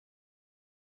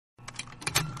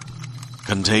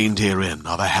Contained herein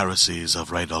are the heresies of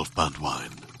Radolf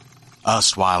Burntwine,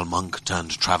 erstwhile monk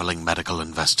turned traveling medical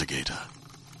investigator.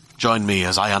 Join me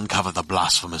as I uncover the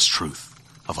blasphemous truth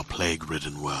of a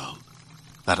plague-ridden world,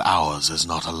 that ours is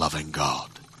not a loving God,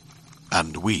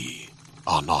 and we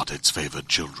are not its favored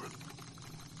children.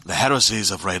 The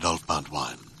heresies of Radolf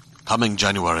Burntwine, coming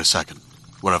January 2nd,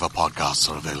 wherever podcasts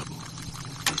are available.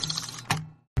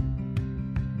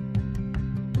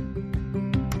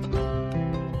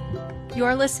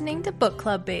 You're listening to Book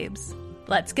Club Babes.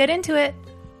 Let's get into it.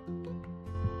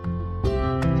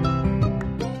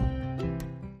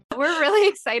 We're really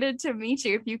excited to meet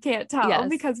you, if you can't tell, Yes.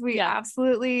 because we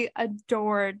absolutely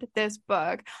adored this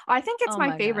book. I think it's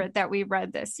my favorite that we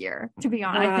read this year, to be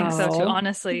honest. I think so too,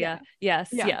 honestly. Yes.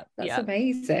 That's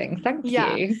amazing. Thank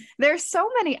you. There's so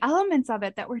many elements of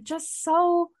it that were just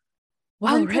so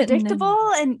Well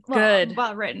unpredictable and good.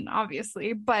 well written,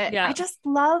 obviously. But I just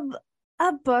love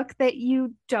a book that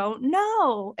you don't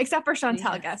know, except for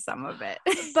Chantal guessed some of it.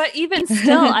 But even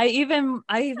still, I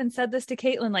even said this to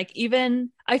Caitlin, like, even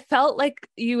I felt like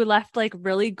you left like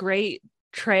really great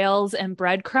trails and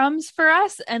breadcrumbs for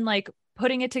us, and like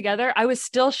putting it together, I was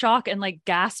still shocked and like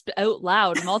gasped out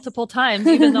loud multiple times,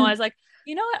 even though I was like,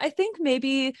 you know what, I think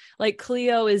maybe like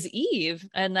Cleo is Eve,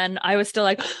 and then I was still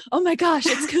like, oh my gosh,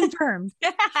 it's confirmed.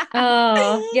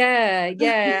 Oh yeah.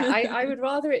 I would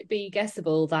rather it be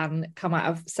guessable than come out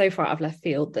of so far out of left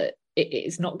field that it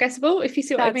is not guessable, if you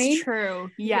see what I mean. That's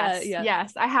true. Yes.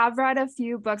 Yes, I have read a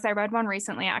few books. I read one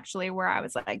recently actually where I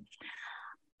was like,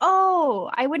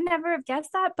 oh, I would never have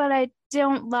guessed that, but I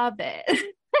don't love it.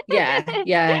 yeah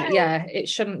It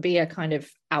shouldn't be a kind of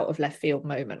out of left field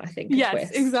moment, I think.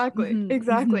 Yes,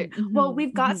 exactly. Well,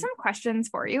 we've got Mm-hmm. some questions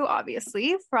for you,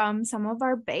 obviously, from some of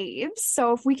our babes,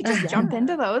 so if we could just jump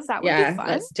into those, that would be fun.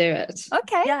 Let's do it.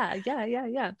 Okay.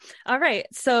 Yeah. All right,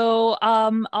 so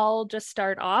I'll just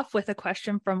start off with a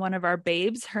question from one of our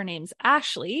babes. Her name's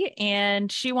Ashley,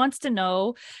 and she wants to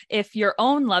know if your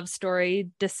own love story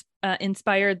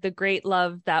inspired the great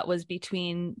love that was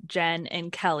between Jen and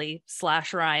Kelly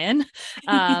 / Ryan.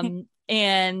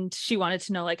 And she wanted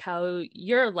to know like how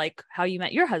you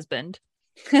met your husband.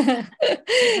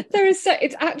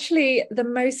 It's actually the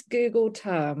most Googled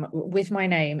term with my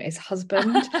name is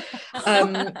husband.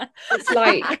 It's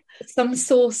like some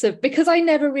source of, because I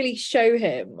never really show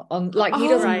him on, like, he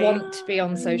doesn't want to be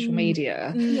on social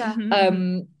media.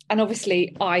 And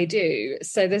obviously I do,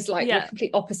 so there's like we're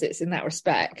complete opposites in that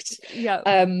respect.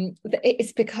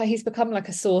 It's because he's become like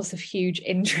a source of huge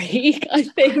intrigue, I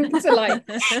think, to like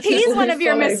he's one of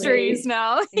your mysteries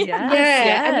now.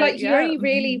 And like you only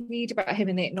really read about him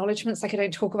in the acknowledgements, like I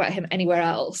don't talk about him anywhere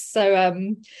else.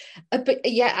 So but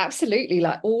yeah, absolutely,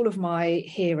 like all of my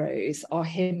heroes are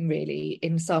him, really,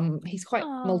 in some. He's quite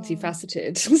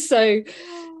multifaceted. So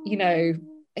you know,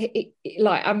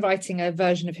 like I'm writing a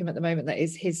version of him at the moment that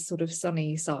is his sort of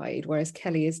sunny side, whereas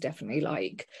Kelly is definitely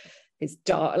like his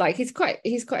dark, like he's quite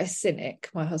a cynic,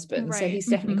 my husband, so he's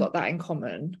definitely got that in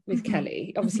common with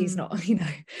Kelly. Obviously he's not, you know,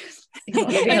 he's not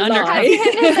living a lie. Has he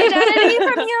hidden his identity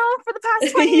from you for the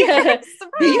past 20 years?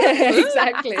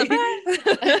 Exactly.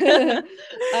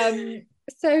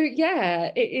 So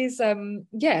yeah, it is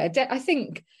I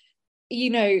think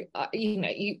you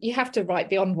have to write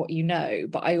beyond what you know,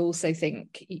 but I also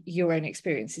think your own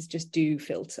experiences just do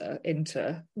filter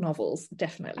into novels,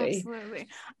 definitely. Absolutely.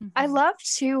 I love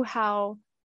too how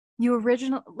you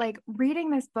reading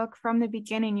this book from the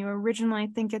beginning, you originally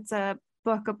think it's a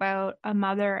book about a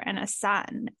mother and a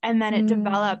son, and then it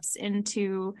develops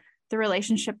into the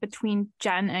relationship between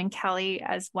Jen and Kelly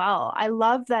as well. I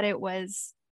love that it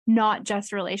was not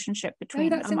just a relationship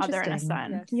between a mother and a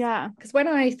son. Because when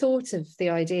I thought of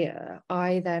the idea,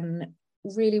 I then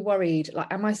really worried,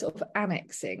 like, am I sort of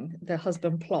annexing the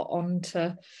husband plot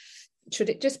onto, should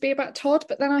it just be about Todd?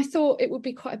 But then I thought it would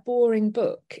be quite a boring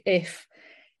book if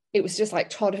it was just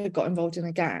like Todd had got involved in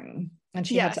a gang and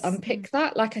she had to unpick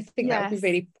that. Like, I think that would be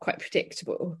really quite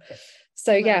predictable.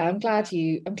 So yeah, I'm glad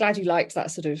you liked that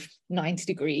sort of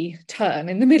 90-degree turn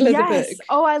in the middle of the book.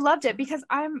 Oh, I loved it, because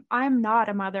I'm not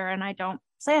a mother and I don't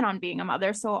plan on being a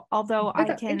mother. So although I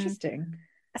can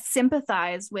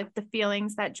sympathize with the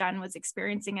feelings that Jen was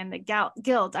experiencing in the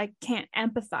guild, I can't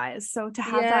empathize. So to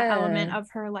have that element of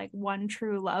her like one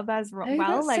true love as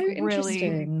well, like, so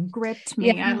really gripped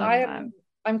me. I love that.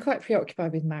 I'm quite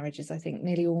preoccupied with marriages. I think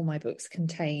nearly all my books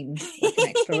contain like an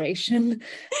exploration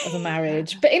of a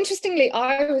marriage. But interestingly,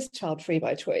 I was child-free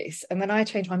by choice, and then I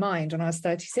changed my mind when I was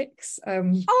 36.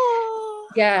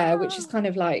 Yeah, which is kind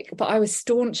of like, but I was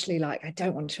staunchly like, I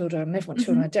don't want children, I never want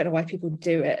children. I don't know why people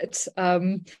do it.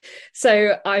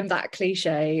 So I'm that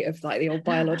cliche of like the old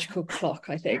biological clock,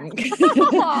 I think.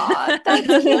 Aw,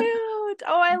 that's cute.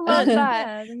 Oh, I love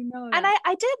that. Yeah, they know And that.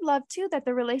 I did love too that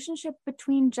the relationship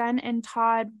between Jen and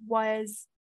Todd was,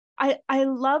 I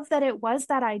love that it was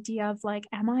that idea of like,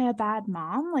 am I a bad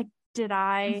mom? Like, did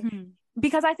I,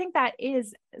 because I think that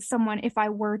is someone, if I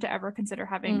were to ever consider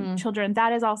having children,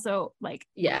 that is also like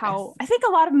how I think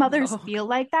a lot of mothers feel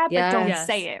like that, but don't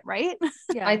say it, right?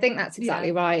 Yeah. I think that's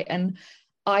exactly right. And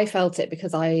I felt it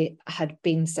because I had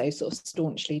been so sort of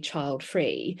staunchly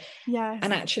child-free. Yes.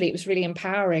 And actually it was really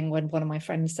empowering when one of my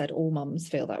friends said all mums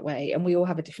feel that way. And we all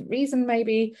have a different reason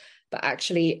maybe, but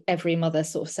actually every mother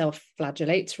sort of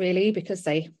self-flagellates really because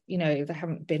they, you know, they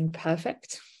haven't been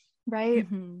perfect. Right.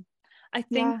 I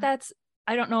think that's,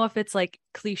 I don't know if it's like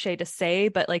cliche to say,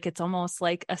 but like it's almost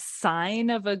like a sign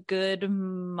of a good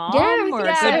mom or a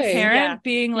good parent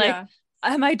being like,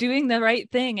 am I doing the right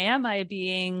thing? Am I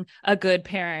being a good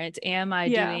parent? Am I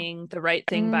doing the right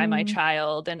thing by my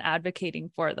child and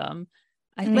advocating for them?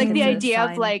 I think like the idea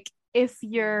of like, if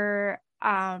you're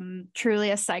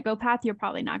truly a psychopath, you're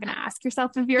probably not going to ask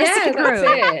yourself if you're a psychopath.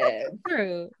 That's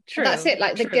it. True. That's it.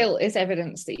 Like the guilt is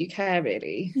evidence that you care,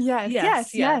 really.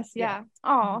 Yes.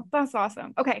 Oh, that's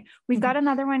awesome. Okay, we've got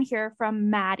another one here from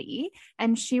Maddie,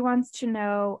 and she wants to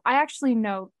know, I actually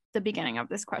know the beginning of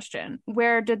this question.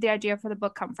 Where did the idea for the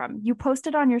book come from? You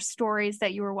posted on your stories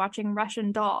that you were watching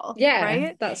Russian Doll.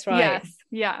 Right? That's right.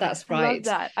 Yes. That's right.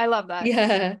 I love that.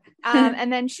 Yeah.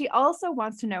 And then she also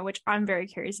wants to know, which I'm very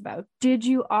curious about, did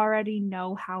you already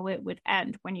know how it would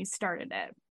end when you started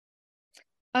it?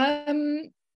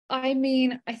 I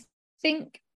mean, I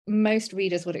think most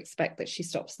readers would expect that she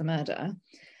stops the murder,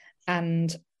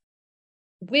 and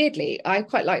weirdly, I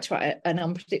quite like to write an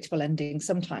unpredictable ending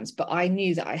sometimes, but I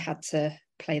knew that I had to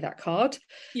play that card.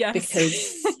 Yes.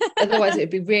 Because otherwise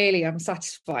it'd be really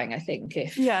unsatisfying, I think.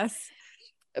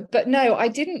 But no, I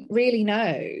didn't really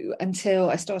know until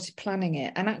I started planning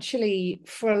it. And actually,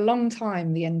 for a long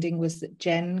time, the ending was that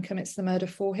Jen commits the murder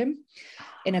for him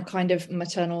in a kind of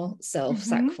maternal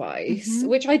self-sacrifice,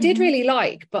 which I did really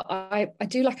like, but I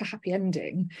do like a happy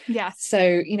ending. Yes. So,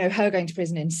 you know, her going to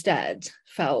prison instead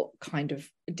felt kind of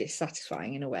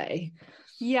dissatisfying in a way.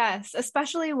 Yes,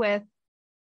 especially with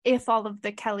if all of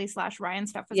the Kelly/Ryan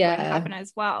stuff was going to happen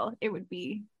as well, it would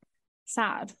be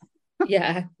sad.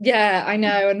 Yeah, I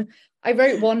know. And I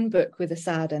wrote one book with a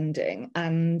sad ending,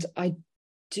 and I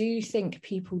do think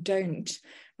people don't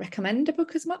recommend a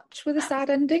book as much with a sad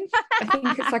ending. I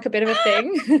think it's like a bit of a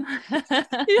thing.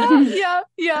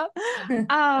 Yeah.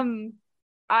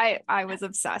 I was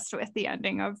obsessed with the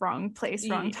ending of Wrong Place,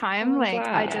 Wrong Time.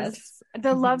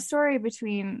 The love story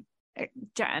between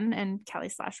Jen and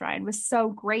Kelly/Ryan was so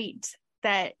great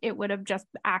that it would have just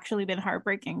actually been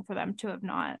heartbreaking for them to have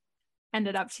not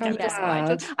ended up together.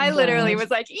 I literally was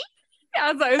like,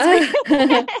 as I was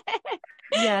reading.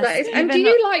 Yes. And do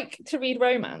you like to read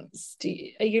romance?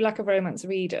 Are you like a romance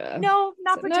reader? No,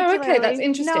 not particularly. No, okay, that's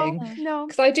interesting. No.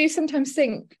 Because I do sometimes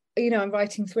think, you know, I'm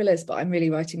writing thrillers, but I'm really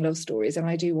writing love stories, and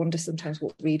I do wonder sometimes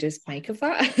what readers make of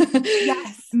that.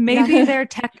 Yes. Maybe they're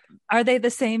are they the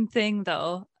same thing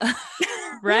though?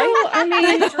 Right? Well, I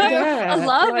mean,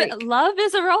 love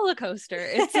is a roller coaster.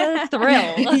 It's a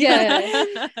thrill.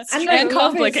 And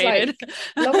complicated.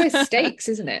 Love is stakes,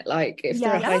 isn't it? Like if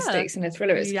there are high stakes in a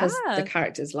thriller, it's because the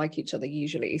characters like each other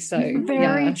usually. So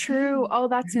very true. Oh,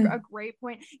 that's a great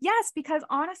point. Yes, because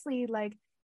honestly, like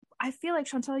I feel like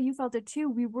Chantal, you felt it too.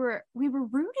 We were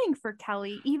rooting for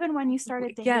Kelly even when you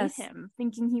started to hate him,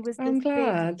 thinking he was this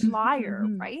big liar,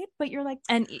 right? But you're like,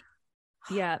 and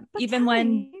even Kelly,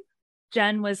 when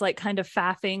Jen was like kind of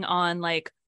faffing on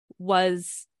like,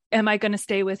 am I going to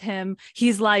stay with him?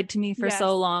 He's lied to me for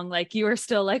so long. Like you were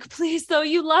still like, please though,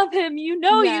 you love him, you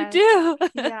know you do.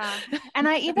 And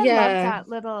I even love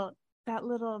that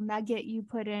little nugget you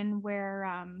put in where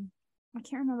I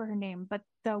can't remember her name, but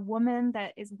the woman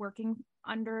that is working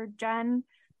under Jen,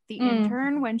 the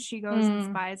intern, when she goes and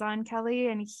spies on Kelly,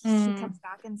 and she comes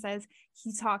back and says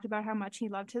he talked about how much he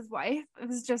loved his wife. It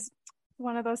was just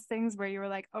one of those things where you were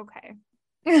like, okay,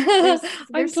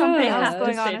 there's something else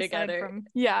going on together. From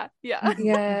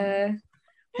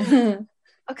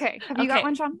Okay, have you got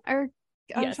one, Sean? Or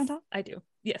yes, Chantal? I do.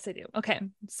 Yes, I do. Okay,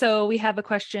 so we have a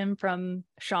question from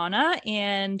Shauna,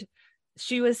 and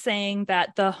she was saying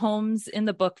that the homes in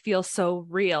the book feel so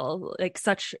real, like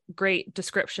such great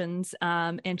descriptions.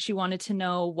 And she wanted to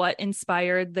know what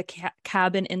inspired the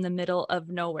cabin in the middle of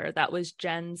nowhere. That was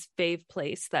Jen's fave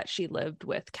place that she lived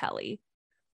with Kelly.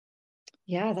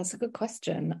 Yeah, that's a good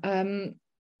question.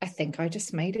 I think I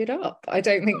just made it up. I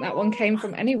don't think that one came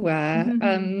from anywhere.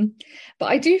 But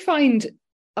I do find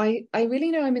I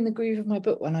really know I'm in the groove of my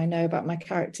book when I know about my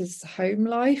character's home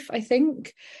life, I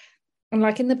think. And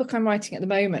like in the book I'm writing at the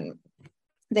moment,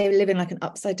 they live in like an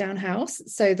upside down house.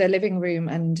 So their living room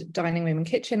and dining room and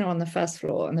kitchen are on the first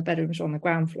floor and the bedrooms are on the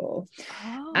ground floor.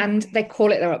 And they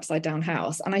call it their upside down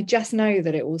house. And I just know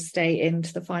that it will stay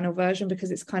into the final version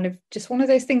because it's kind of just one of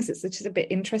those things that's just a bit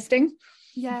interesting.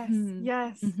 Yes.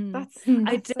 That's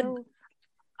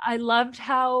I loved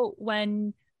how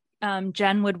when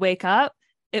Jen would wake up,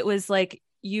 it was like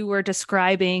you were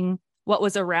describing what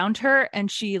was around her, and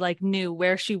she like knew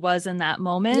where she was in that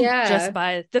moment just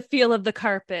by the feel of the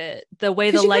carpet, the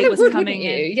way the light was coming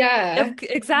in.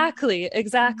 Exactly.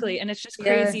 And it's just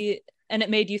crazy. And it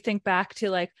made you think back to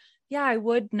like, I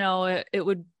would know it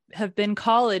would have been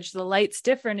college, the light's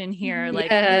different in here. Like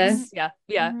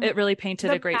it really painted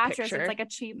a great mattress, picture. It's like a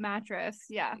cheap mattress.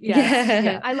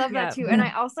 I love that too. And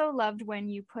I also loved when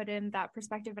you put in that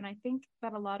perspective, and I think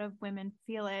that a lot of women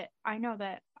feel it. I know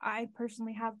that I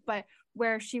personally have, but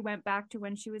where she went back to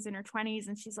when she was in her 20s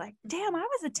and she's like, damn, I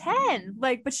was a 10,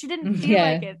 like, but she didn't feel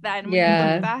like it then. When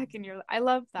you look back and I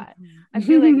love that. I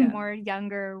feel like more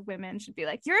younger women should be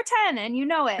like, you're a 10 and you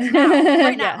know it now,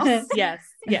 right now. Yes.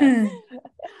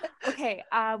 Okay,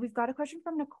 we've got a question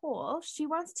from Nicole. She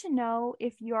wants to know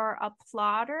if you're a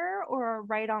plotter or a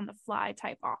write on the fly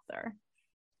type author.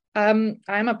 I'm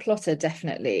a plotter,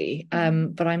 definitely,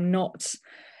 but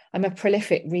I'm a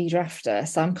prolific redrafter,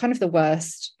 so I'm kind of the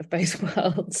worst of both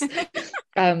worlds.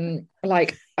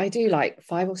 Like I do like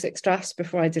 5 or 6 drafts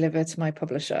before I deliver to my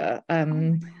publisher,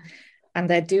 and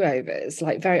they're do-overs.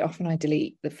 Like very often I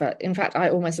delete the first. In fact, I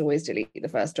almost always delete the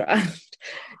first draft,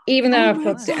 even though I've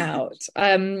plotted it out.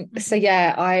 So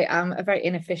yeah, I am a very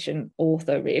inefficient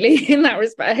author, really, in that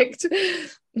respect.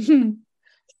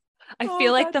 I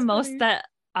feel like the most that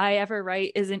I ever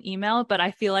write is an email, but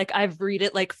I feel like I've read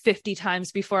it like 50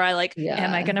 times before I like,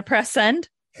 am I going to press send?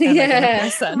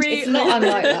 It's not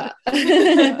unlike that.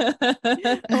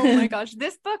 Oh my gosh,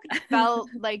 this book felt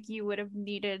like you would have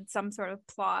needed some sort of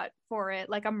plot for it,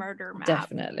 like a murder map.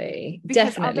 Definitely.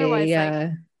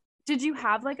 Like, did you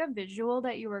have like a visual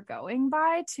that you were going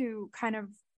by to kind of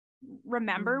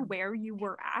remember where you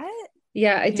were at?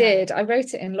 Yeah, I did. I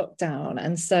wrote it in lockdown,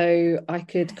 and so I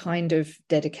could kind of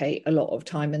dedicate a lot of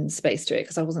time and space to it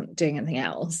because I wasn't doing anything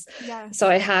else. So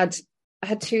I had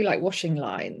 2 like washing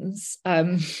lines,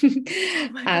 and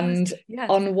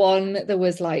on one there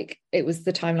was like, it was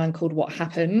the timeline called What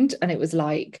Happened, and it was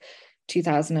like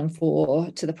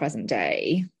 2004 to the present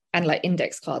day, and like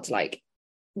index cards like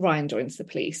Ryan joins the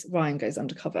police, Ryan goes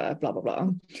undercover, blah blah blah.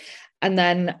 And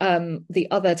then the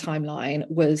other timeline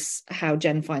was how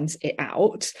Jen finds it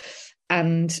out.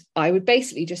 And I would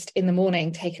basically just in the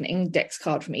morning take an index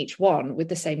card from each one with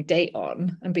the same date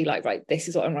on and be like, right, this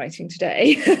is what I'm writing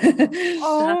today.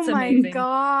 Oh my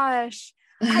gosh.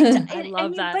 I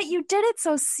love that. But you did it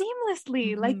so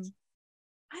seamlessly. Like,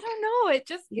 I don't know, it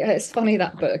just it's funny,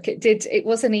 that book, it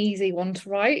was an easy one to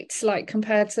write, like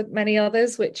compared to many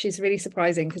others, which is really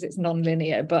surprising because it's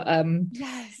non-linear, but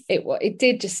it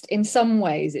did just, in some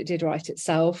ways it did write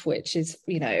itself, which is,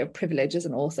 you know, a privilege as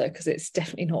an author because it's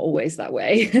definitely not always that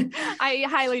way. I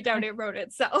highly doubt it wrote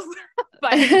itself,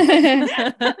 but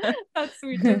that's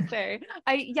sweet to say.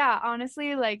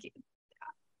 Honestly, like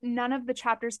none of the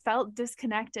chapters felt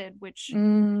disconnected, which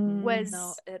was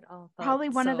probably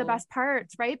one of the best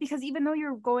parts, right? Because even though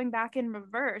you're going back in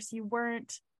reverse, you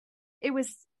weren't, it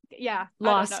was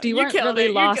lost. You weren't really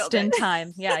lost in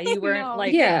time. You weren't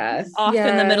off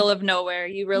in the middle of nowhere.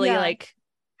 You really like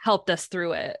helped us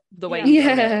through it the way you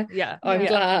wrote it. I'm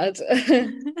glad.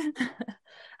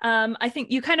 I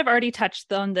think you kind of already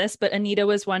touched on this, but Anita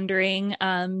was wondering,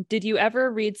 did you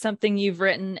ever read something you've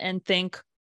written and think,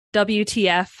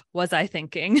 WTF was I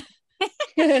thinking?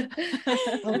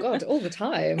 Oh God, all the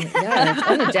time.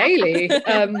 On the daily.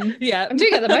 I'm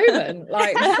doing it at the moment.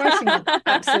 Like I'm writing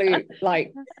absolute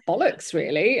like bollocks,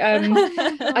 really.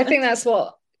 I think that's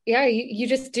what you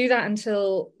just do that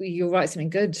until you write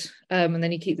something good, and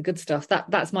then you keep the good stuff.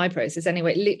 That's my process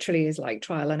anyway. It literally is like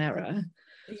trial and error.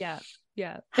 How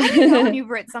do you know when you've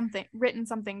written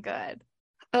something good?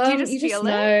 You just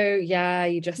know.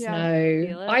 You just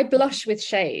know. I blush with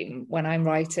shame when I'm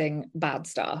writing bad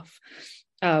stuff,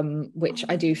 which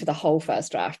I do for the whole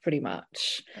first draft pretty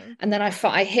much. And then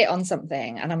I hit on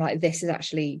something and I'm like, this is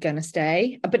actually gonna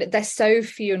stay, but they're so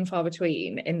few and far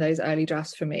between in those early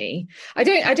drafts for me. I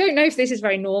don't know if this is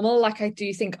very normal. Like I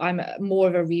do think I'm more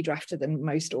of a redrafter than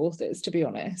most authors, to be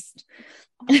honest.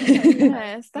 Oh my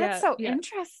goodness, that's Yeah, so yeah.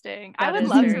 interesting. That I would is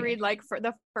love to very- read like for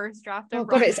the first draft of Oh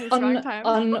god, Rise it's to a Strong Time.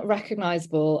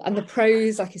 unrecognizable, and the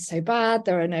prose like is so bad.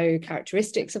 There are no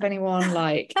characteristics of anyone.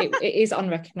 Like it is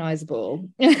unrecognizable.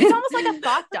 It's almost like a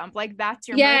thought dump. Like that's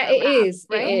your Yeah, murder it rap, is.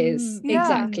 right? It is Yeah.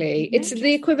 exactly. It's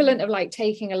the equivalent of like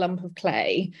taking a lump of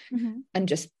clay and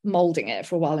just molding it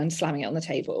for a while and slamming it on the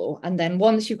table, and then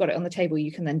once you've got it on the table,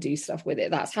 you can then do stuff with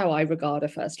it. That's how I regard a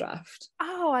first draft.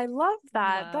 Oh, I love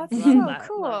that. That's Love so that,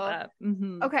 cool. love that.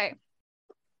 Mhm. Okay.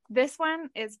 This one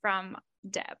is from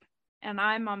Deb, and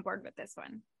I'm on board with this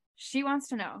one. She wants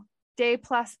to know, day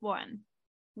 +1,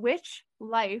 which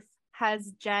life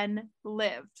has Jen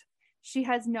lived? She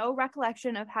has no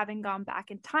recollection of having gone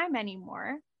back in time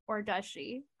anymore, or does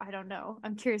she? I don't know.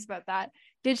 I'm curious about that.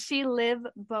 Did she live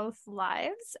both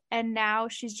lives, and now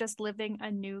she's just living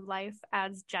a new life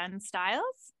as Jen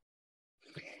Stiles?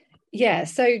 Yeah,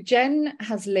 so Jen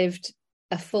has lived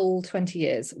a full 20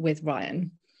 years with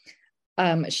Ryan.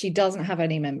 She doesn't have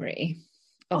any memory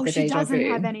of the she deja vu.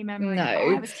 doesn't have any memory. No.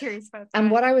 I was curious about that.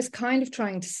 And what I was kind of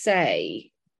trying to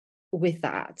say with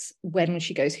that, when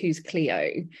she goes, who's Cleo,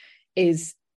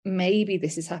 is maybe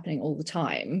this is happening all the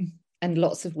time, and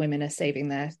lots of women are saving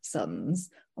their sons.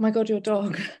 Oh my god, your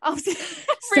dog. Oh, so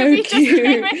Ruby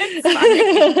cute. She's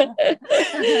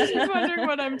wondering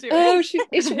what I'm doing. Oh,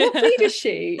 what breed is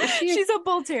she? She's a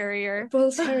bull terrier.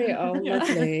 Bull terrier. Oh,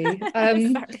 lovely.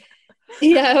 Sorry.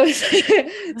 Yeah.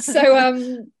 So I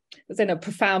was in a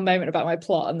profound moment about my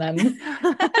plot and then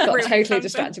got totally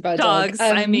distracted by a dogs.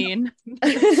 dog. I mean.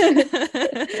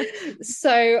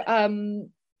 So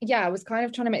yeah, I was kind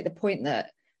of trying to make the point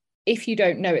that if you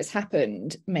don't know it's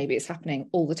happened, maybe it's happening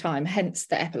all the time. Hence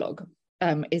the epilogue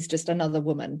is just another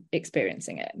woman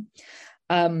experiencing it.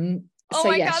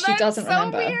 So yeah, she doesn't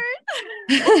remember. Weird.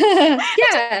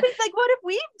 Yeah, like, what if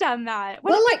we've done that?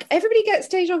 Well, like everybody gets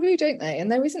deja vu, don't they?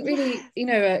 And there isn't really,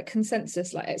 a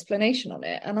consensus like explanation on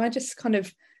it. And I just kind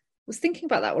of was thinking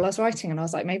about that while I was writing, and I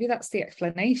was like, maybe that's the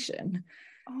explanation.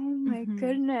 Oh my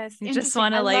goodness. You just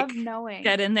want to like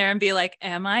get in there and be like,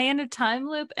 am I in a time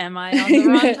loop? Am I on the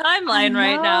wrong timeline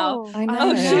right now? I know.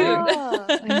 Oh shoot.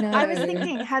 I know. I was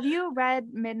thinking, have you read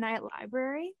Midnight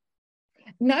Library?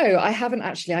 No, I haven't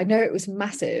actually. I know it was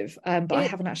massive, but I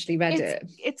haven't actually read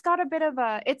it. It's got a bit of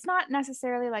it's not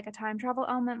necessarily like a time travel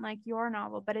element like your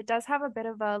novel, but it does have a bit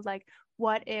of a like,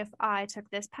 what if I took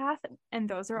this path? And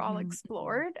those are all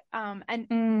explored.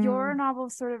 And your novel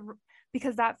sort of,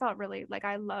 because that felt really like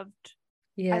I loved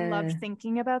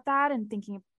thinking about that and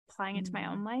applying it to my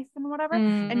own life and whatever.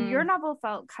 And your novel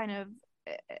felt kind of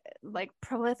like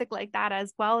prolific like that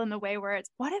as well, in the way where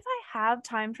it's, what if I have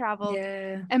time traveled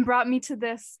and brought me to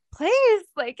this place?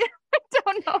 Like, I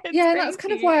don't know. It's crazy. That's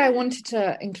kind of why I wanted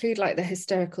to include like the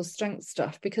hysterical strength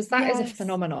stuff, because that is a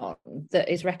phenomenon that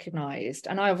is recognized.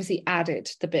 And I obviously added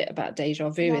the bit about deja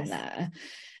vu in there,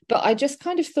 but I just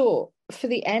kind of thought for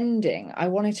the ending I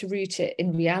wanted to root it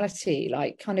in reality.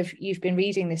 Like, kind of, you've been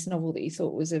reading this novel that you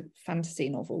thought was a fantasy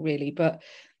novel really, but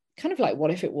kind of like,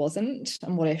 what if it wasn't,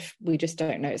 and what if we just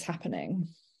don't know it's happening?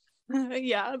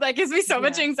 Yeah, that gives me so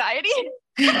much anxiety.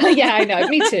 Yeah, I know.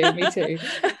 Me too.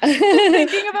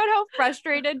 Thinking about how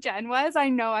frustrated Jen was, I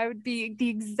know I would be the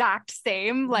exact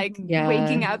same, like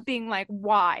waking up being like,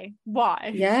 why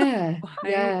yeah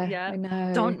I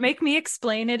know. Don't make me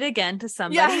explain it again to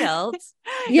somebody else.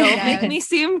 Don't make me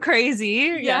seem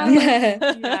crazy.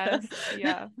 Yes.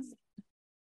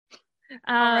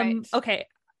 All right. Okay,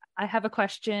 I have a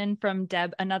question from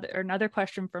Deb, another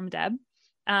question from Deb.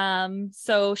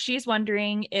 So she's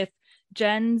wondering if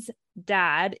Jen's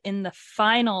dad in the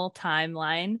final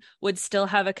timeline would still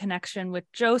have a connection with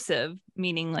Joseph,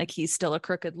 meaning like he's still a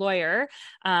crooked lawyer,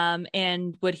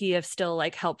 and would he have still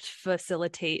like helped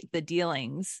facilitate the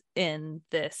dealings in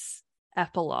this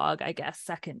epilogue, I guess,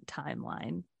 second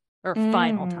timeline or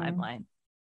final timeline?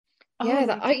 I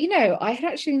had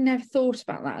actually never thought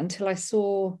about that until I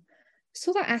saw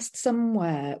that asked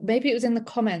somewhere. Maybe it was in the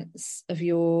comments of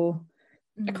your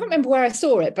I can't remember where I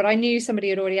saw it, but I knew somebody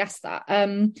had already asked that.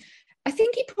 I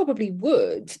think he probably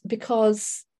would,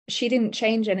 because she didn't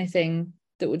change anything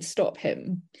that would stop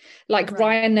him. Like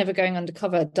Ryan never going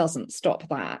undercover doesn't stop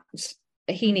that.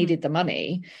 He needed the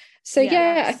money. So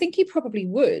I think he probably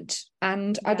would.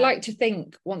 And I'd like to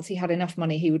think once he had enough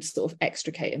money, he would sort of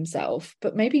extricate himself,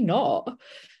 but maybe not.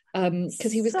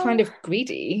 Because he was kind of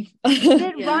greedy.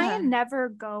 Did Ryan never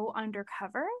go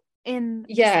undercover in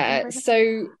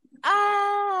so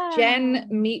Jen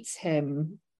meets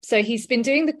him, so he's been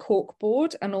doing the cork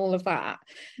board and all of that,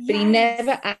 but he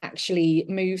never actually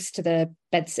moves to the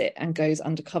bedsit and goes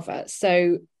undercover.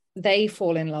 So they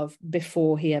fall in love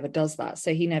before he ever does that,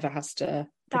 so he never has to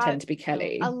pretend to be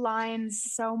Kelly. Aligns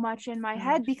so much in my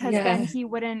head, because then he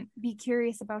wouldn't be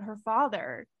curious about her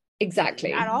father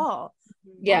exactly at all.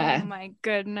 Yeah. Oh my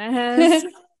goodness.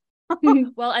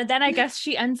 Well, and then I guess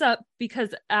she ends up,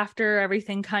 because after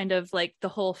everything kind of like the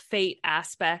whole fate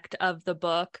aspect of the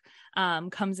book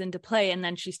comes into play, and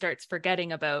then she starts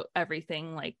forgetting about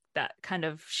everything like that kind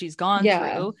of she's gone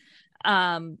through.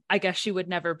 I guess she would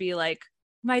never be like,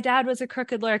 my dad was a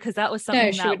crooked lawyer, because that was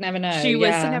something she would never know. She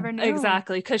never knew.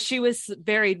 Exactly, because she was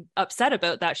very upset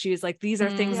about that. She was like, these are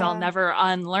things I'll never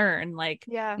unlearn. Like,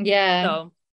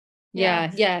 so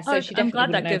so I'm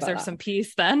glad that gives her some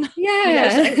peace then.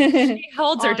 She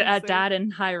holds her dad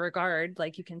in high regard.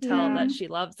 Like, you can tell that she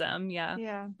loves him.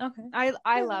 Okay.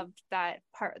 I loved that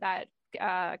part, that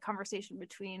conversation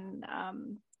between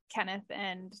Kenneth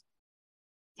and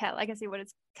Kelly. I guess what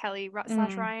it's Kelly /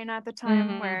 Ryan at the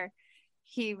time, where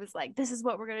he was like, this is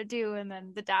what we're gonna do, and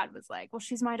then the dad was like, well,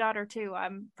 she's my daughter too,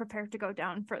 I'm prepared to go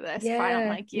down for this if I don't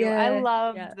like you. I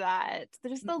love that.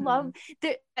 There's the love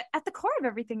at the core of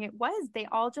everything. They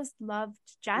all just loved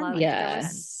Jen.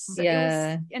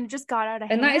 And it just got out of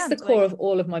hand. And that is the core of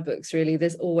all of my books, really.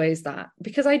 There's always that,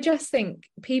 because I just think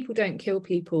people don't kill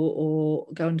people or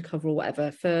go undercover or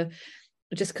whatever for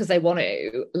just because they want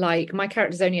to. Like, my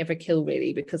characters only ever kill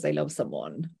really because they love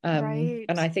someone,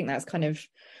 and I think that's kind of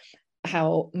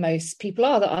how most people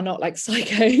are that are not like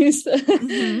psychos.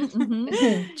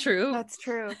 True. That's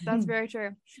true. That's very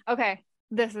true. Okay,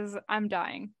 I'm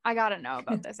dying. I gotta know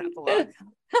about this epilogue.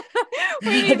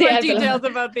 We need more details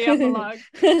about the epilogue.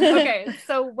 Okay,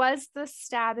 so was the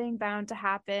stabbing bound to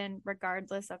happen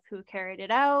regardless of who carried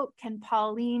it out? Can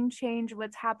Pauline change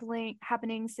what's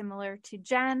happening similar to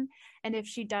Jen? And if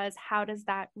she does, how does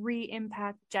that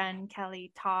re-impact Jen,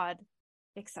 Kelly, Todd,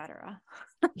 etc.?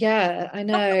 I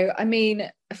know. I mean,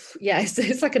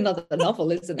 it's like another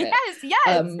novel, isn't it?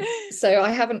 Yes. So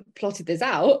I haven't plotted this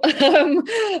out, but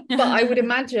I would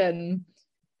imagine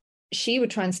she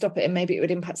would try and stop it, and maybe it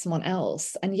would impact someone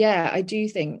else. And I do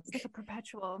think it's like a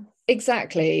perpetual.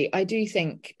 Exactly. I do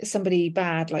think somebody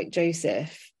bad like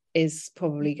Joseph is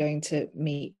probably going to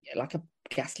meet like a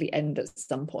ghastly end at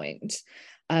some point.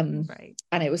 And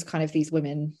it was kind of these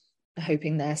women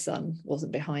hoping their son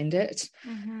wasn't behind it.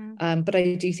 But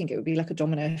I do think it would be like a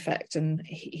domino effect, and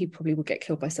he probably would get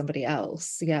killed by somebody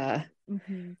else.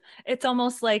 It's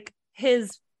almost like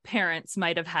his parents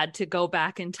might have had to go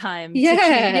back in time to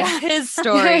change his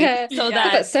story so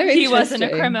that he wasn't a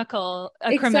criminal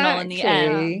in the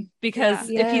end, because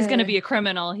if he's going to be a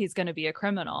criminal, he's going to be a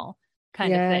criminal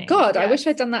kind of thing. God, I wish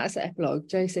I'd done that as an epilogue.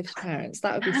 Joseph's parents.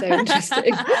 That would be so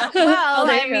interesting. Well,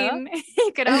 I mean,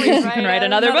 you could always write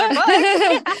another book.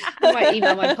 I might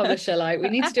email my publisher like, we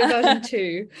need to do a version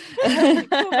 2.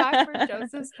 Go back for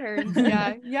Joseph's parents. Oh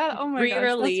my gosh,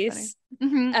 re-release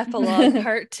epilogue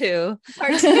part 2.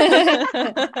 That's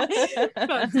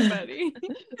funny.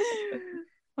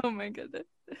 Oh my goodness.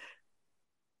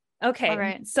 Okay. All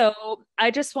right. So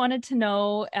I just wanted to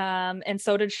know, and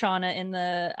so did Shauna in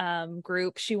the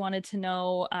group. She wanted to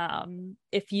know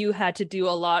if you had to do a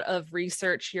lot of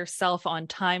research yourself on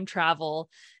time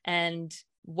travel and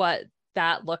what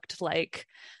that looked like,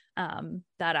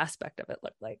 that aspect of it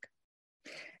looked like.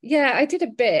 I did a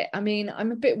bit. I mean,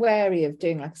 I'm a bit wary of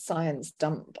doing like a science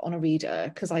dump on a reader,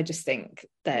 because I just think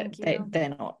that they're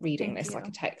not reading this like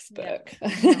a textbook.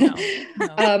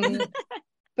 No.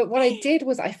 But what I did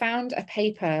was I found a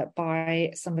paper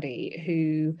by somebody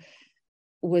who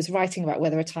was writing about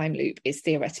whether a time loop is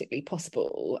theoretically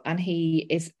possible, and he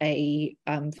is a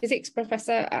physics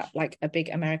professor at like a big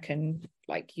American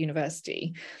like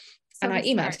university. So and I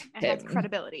emailed him. It has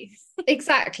credibility.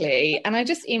 Exactly. And I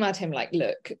just emailed him like,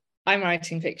 look, I'm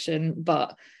writing fiction,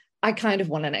 but I kind of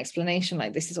want an explanation.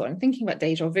 Like, this is what I'm thinking about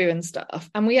deja vu and stuff.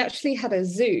 And we actually had a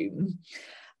Zoom,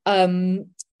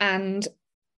 and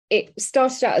it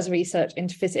started out as research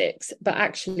into physics, but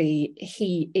actually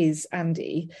he is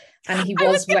Andy, and he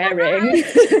was wearing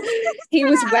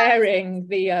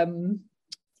the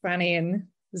Franny and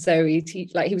Zoe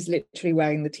like he was literally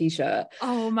wearing the t-shirt.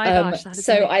 Oh my gosh.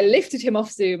 So amazing. I lifted him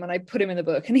off Zoom and I put him in the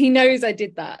book, and he knows I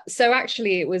did that. So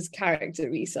actually it was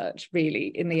character research really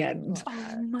in the end.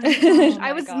 Oh my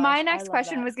gosh. My next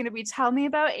question was going to be, tell me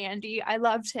about Andy. I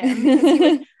loved him because he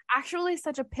was actually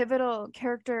such a pivotal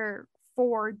character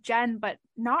for Jen, but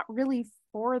not really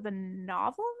for the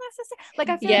novel necessarily. Like,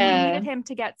 I feel like we needed him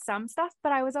to get some stuff,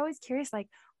 but I was always curious, like,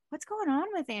 what's going on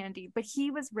with Andy? But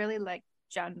he was really like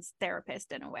Jen's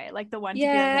therapist in a way, like the one to be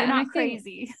like, you're not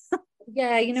crazy.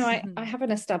 Yeah, I have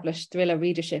an established thriller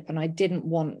readership, and I didn't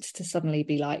want to suddenly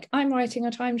be like, I'm writing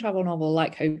a time travel novel,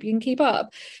 like, hope you can keep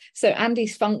up. So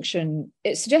Andy's Function,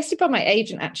 it's suggested by my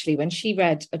agent, actually, when she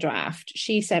read a draft.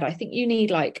 She said, I think you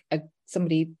need like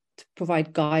somebody to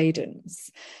provide guidance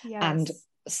and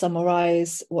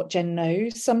summarize what Jen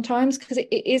knows sometimes, because it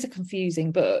is a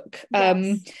confusing book.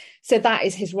 So that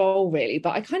is his role, really.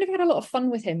 But I kind of had a lot of fun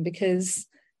with him, because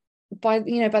by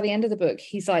the end of the book,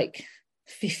 he's like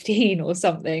 15 or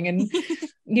something, and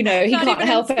he can't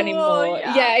help anymore.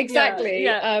 Exactly.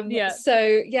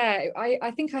 So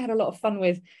I think I had a lot of fun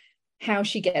with how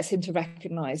she gets him to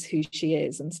recognize who she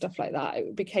is and stuff like that.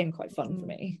 It became quite fun for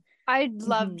me. I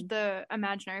loved the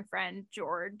imaginary friend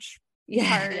George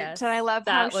part. Yes, and I love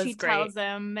how she great. tells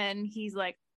him, and he's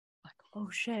like, oh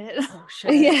shit. Wow,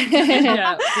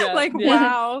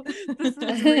 this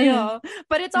is real.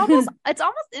 But it's almost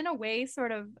in a way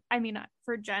sort of, I mean,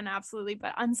 for Jen, absolutely,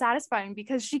 but unsatisfying,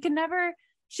 because she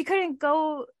couldn't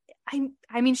go.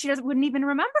 I mean, she wouldn't even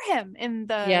remember him in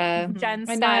the Jen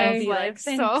style of life.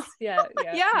 So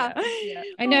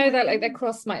I know that like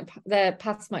their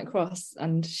paths might cross,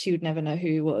 and she would never know who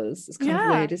he was. It's kind of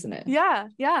weird, isn't it?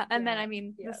 And then I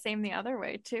mean, the same the other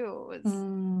way too. It was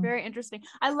very interesting.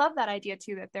 I love that idea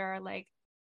too, that there are like,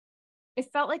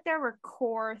 it felt like there were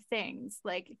core things,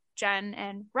 like Jen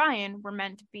and Ryan were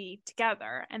meant to be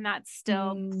together, and that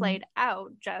still played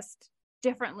out just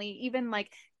differently. Even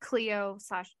like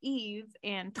Cleo/Eve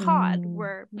and Todd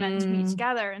were meant to be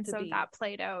together, and so that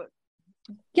played out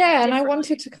and I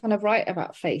wanted to kind of write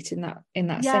about fate in that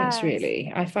sense,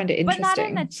 really. I find it interesting, but not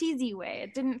in a cheesy way.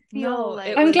 It didn't feel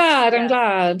like I'm glad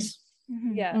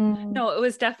no, it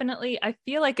was definitely, I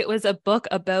feel like it was a book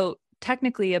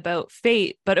technically about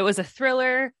fate, but it was a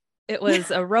thriller, it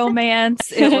was a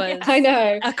romance, it was I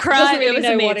know a crime. Really, it was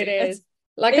know amazing. what it is.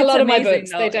 Like a lot of my books,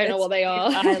 they don't know what they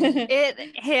are.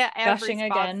 It hit every spot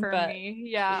again for me.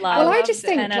 Well, I just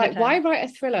think, like, why write a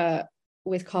thriller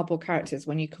with cardboard characters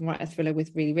when you can write a thriller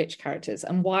with really rich characters?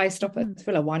 And why stop at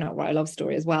thriller? Why not write a love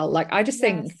story as well? Like, I just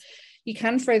think you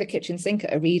can throw the kitchen sink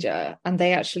at a reader and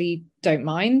they actually don't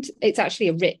mind. It's actually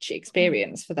a rich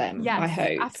experience for them, I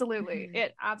hope. Absolutely.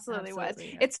 It absolutely was.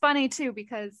 Yeah. It's funny too,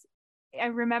 because I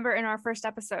remember in our first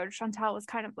episode, Chantal was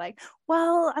kind of like,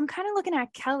 well, I'm kind of looking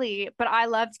at Kelly, but I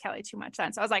loved Kelly too much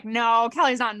then. So I was like, no,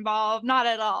 Kelly's not involved, not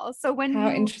at all. So when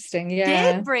interesting,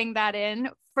 did bring that in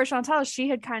for Chantal, she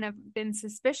had kind of been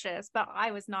suspicious, but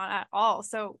I was not at all.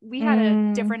 So we had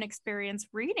a different experience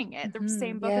reading it, the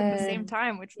same book at the same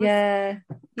time, which was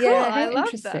cool. I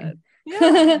loved that. Yeah,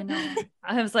 I know.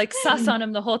 I was like sus on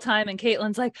him the whole time, and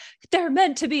Caitlin's like, they're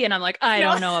meant to be, and I'm like, I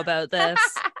don't know about this.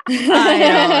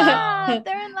 I don't know.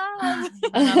 They're in love.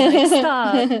 And I'm like,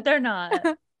 stop, they're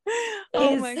not.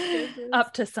 Oh my goodness.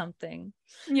 Up to something.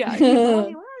 Yeah,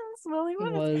 he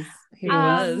was. He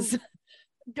was.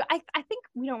 I think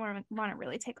we don't want to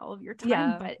really take all of your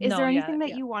time, but is there anything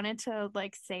that you wanted to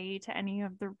like say to any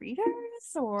of the readers,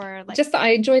 or like just that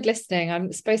I enjoyed listening?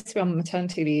 I'm supposed to be on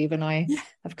maternity leave, and I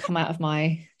have come out of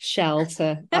my shell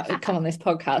to come on this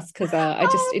podcast because I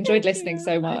just enjoyed listening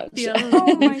so much.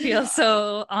 I feel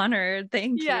so honored.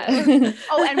 Thank you. And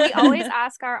we always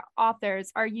ask our authors,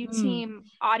 are you team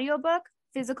audiobook,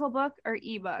 physical book, or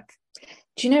ebook?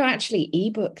 Do you know, actually,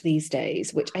 ebook these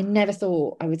days, which I never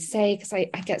thought I would say because I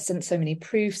get sent so many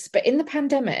proofs. But in the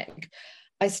pandemic,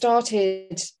 I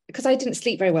started, because I didn't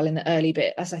sleep very well in the early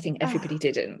bit, as I think everybody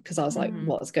didn't, because I was like,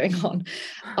 what's going on?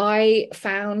 I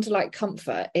found like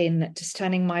comfort in just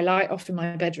turning my light off in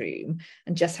my bedroom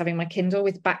and just having my Kindle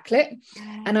with backlit.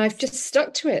 And I've just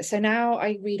stuck to it. So now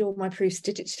I read all my proofs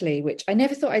digitally, which I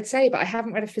never thought I'd say, but I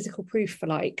haven't read a physical proof for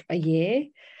like a year.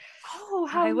 Oh,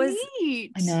 how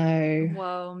neat. I know.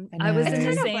 Whoa. I was in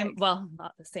the same, well,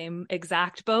 not the same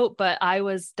exact boat, but I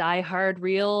was diehard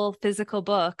real physical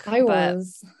book.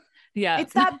 Yeah.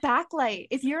 It's that backlight.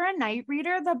 If you're a night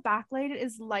reader, the backlight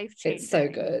is life-changing. It's so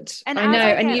good. And I know.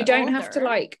 And you don't have to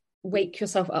like wake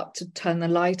yourself up to turn the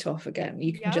light off again.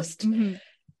 You can just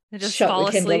shut fall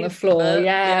the Kindle on the floor.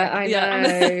 I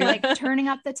know. Like turning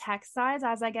up the text size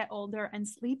as I get older and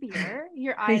sleepier.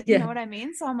 Your eyes, you know what I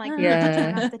mean? So I'm like,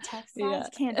 turn up the text size.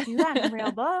 Can't do that in a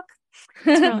real book.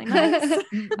 It's really nice.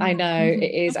 I know it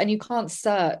is, and you can't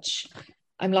search.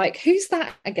 I'm like, who's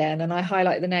that again? And I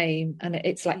highlight the name, and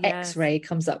it's like X-ray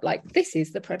comes up. Like, this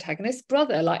is the protagonist's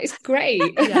brother. Like, it's great.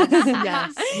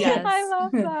 Yes. I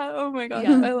love that. Oh my gosh,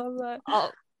 I love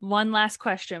that. One last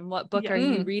question: what book are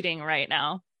you reading right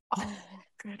now? Oh,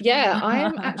 good. I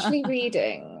am actually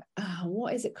reading,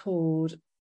 what is it called?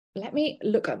 Let me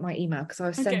look at my email, because I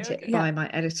was sent it by my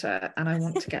editor, and I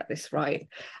want to get this right,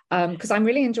 because I'm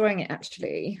really enjoying it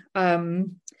actually.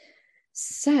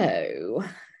 So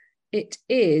it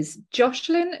is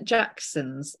Jocelyn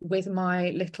Jackson's With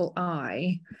My Little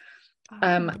Eye.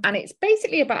 And it's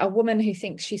basically about a woman who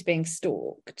thinks she's being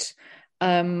stalked.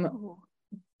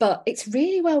 But it's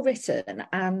really well written,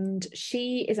 and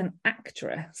she is an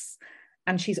actress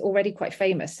and she's already quite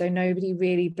famous. So nobody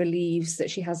really believes that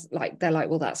she has, like, they're like,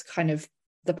 well, that's kind of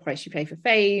the price you pay for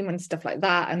fame and stuff like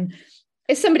that. And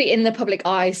it's somebody in the public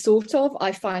eye, sort of.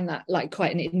 I find that like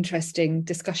quite an interesting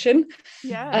discussion.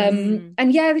 Yeah.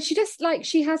 And yeah, she just like,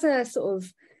 she has a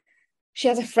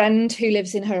friend who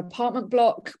lives in her apartment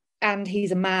block, and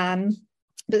he's a man.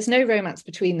 But there's no romance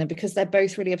between them because they're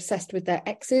both really obsessed with their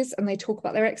exes, and they talk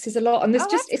about their exes a lot. And there's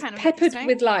it's peppered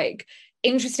with like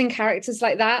interesting characters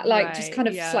like that, like just kind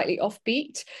of slightly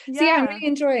offbeat. So yeah, I'm really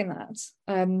enjoying that. So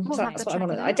that's what I'm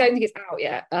on. I don't think it's out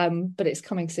yet, but it's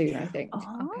coming soon, I think.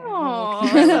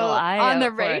 On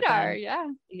the radar.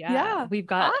 Yeah. We've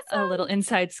got a little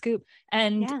inside scoop,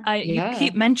 and you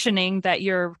keep mentioning that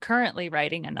you're currently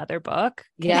writing another book.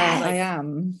 I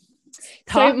am.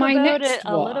 Talk my about next it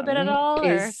a little bit at all?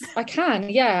 I can,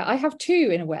 I have two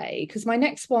in a way, because my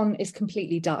next one is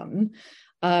completely done.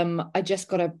 I just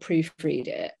got to proofread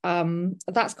it.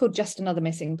 That's called Just Another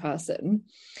Missing Person.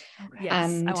 Yes,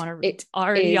 and I want to. It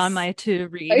already on my to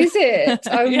read. Is it?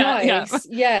 Oh, nice.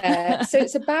 Yeah. So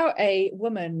it's about a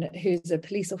woman who's a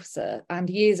police officer, and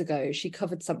years ago she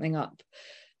covered something up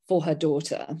for her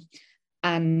daughter,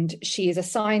 and she is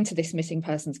assigned to this missing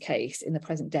persons case in the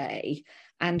present day.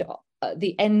 And at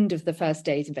the end of the first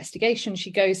day's investigation, she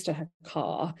goes to her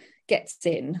car, gets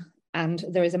in, and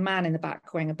there is a man in the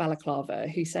back wearing a balaclava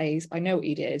who says, I know what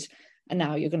you did, and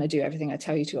now you're going to do everything I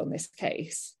tell you to on this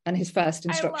case. And his first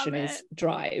instruction is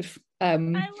drive. I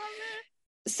love it.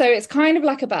 So it's kind of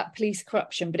like about police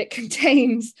corruption, but it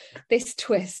contains this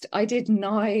twist. I did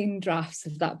 9 drafts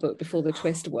of that book before the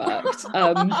twist worked.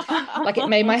 Like, it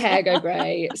made my hair go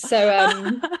grey. So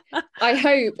I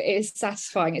hope it's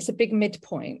satisfying. It's a big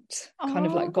midpoint, kind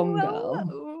of like Gone Girl.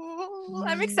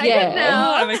 I'm excited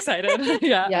now. I'm excited.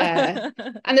 Yeah.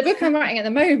 And the book I'm writing at the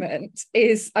moment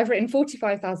is, I've written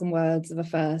 45,000 words of a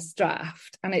first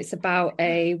draft, and it's about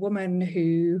a woman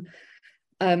who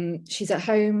she's at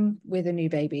home with a new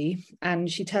baby, and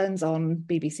she turns on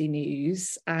BBC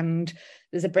News, and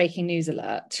there's a breaking news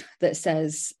alert that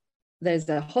says there's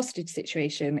a hostage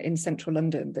situation in central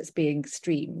London that's being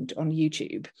streamed on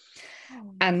YouTube.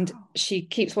 And she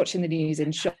keeps watching the news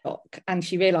in shock, and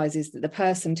she realizes that the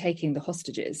person taking the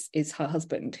hostages is her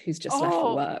husband, who's just left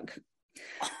for work.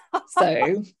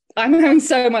 So I'm having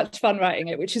so much fun writing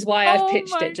it, which is why I've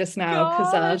pitched it just now,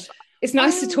 because it's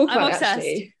nice to talk about it,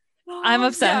 actually. I'm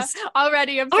obsessed.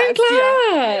 Already obsessed.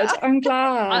 I'm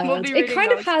glad. It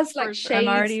kind of has like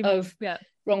shades of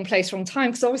wrong place, wrong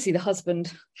time, because obviously the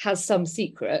husband has some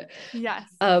secret. Yes.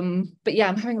 But yeah,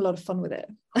 I'm having a lot of fun with it.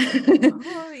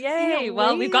 Yay.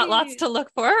 Well, we've got lots to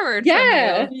look forward to.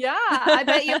 I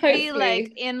bet you'll be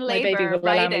like in labor. My baby will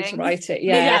writing. allow me to write it.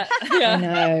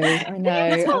 I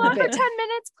know. Just hold on for 10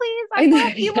 minutes, please. I know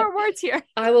a few more words here.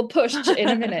 I will push in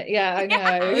a minute. I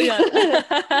know.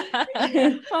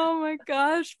 Oh my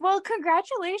gosh. Well,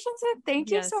 congratulations, and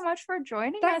thank you so much for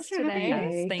joining us today.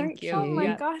 Yes, thank you. Oh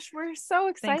my gosh, we're so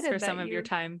excited. Thanks for some of your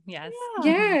time. Yes.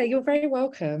 Yeah, you're very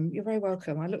welcome. You're very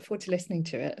welcome. I look forward to listening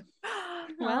to it.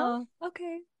 Well,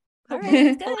 okay. All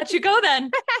right. I'll let you go then.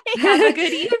 Have a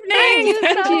good evening. Thank you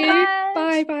so much.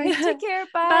 Bye. Take care.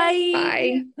 Bye.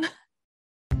 Bye.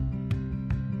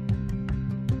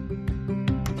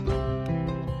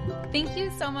 Thank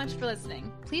you so much for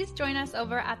listening. Please join us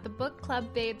over at the Book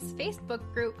Club Babes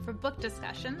Facebook group for book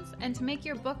discussions and to make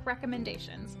your book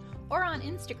recommendations, or on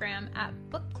Instagram at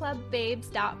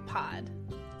bookclubbabes.pod.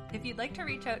 If you'd like to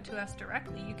reach out to us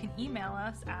directly, you can email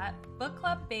us at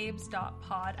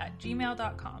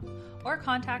bookclubbabes.pod@gmail.com or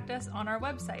contact us on our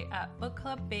website at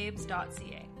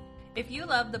bookclubbabes.ca. If you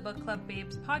love the Book Club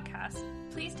Babes podcast,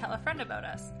 please tell a friend about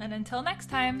us. And until next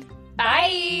time,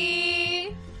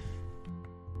 bye!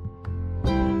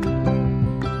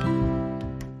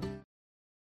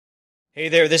 Hey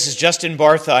there, this is Justin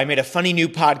Bartha. I made a funny new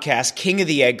podcast, King of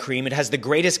the Egg Cream. It has the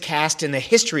greatest cast in the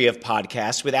history of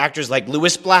podcasts with actors like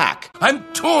Louis Black. I'm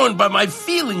torn by my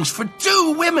feelings for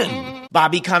 2 women.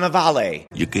 Bobby Cannavale.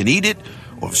 You can eat it,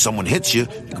 or if someone hits you,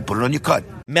 you can put it on your cut.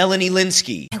 Melanie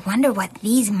Linsky. I wonder what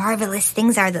these marvelous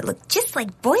things are that look just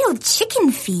like boiled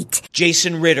chicken feet.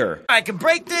 Jason Ritter. I can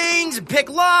break things and pick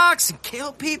locks and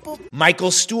kill people.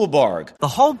 Michael Stuhlbarg. The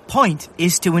whole point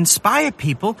is to inspire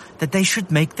people that they should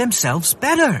make themselves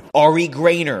better. Ari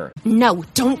Grainer. No,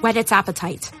 don't whet its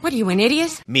appetite. What are you, an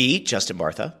idiot? Me, Justin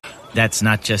Bartha. That's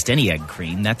not just any egg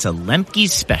cream, that's a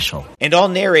Lemke's special. And all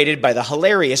narrated by the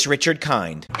hilarious Richard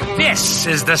Kind. This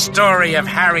is the story of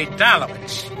Harry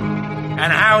Dalowitz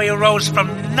and how he rose from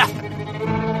nothing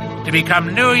to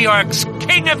become New York's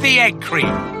King of the Egg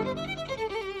Cream.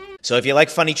 So if you like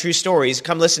funny true stories,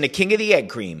 come listen to King of the Egg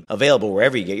Cream, available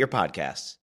wherever you get your podcasts.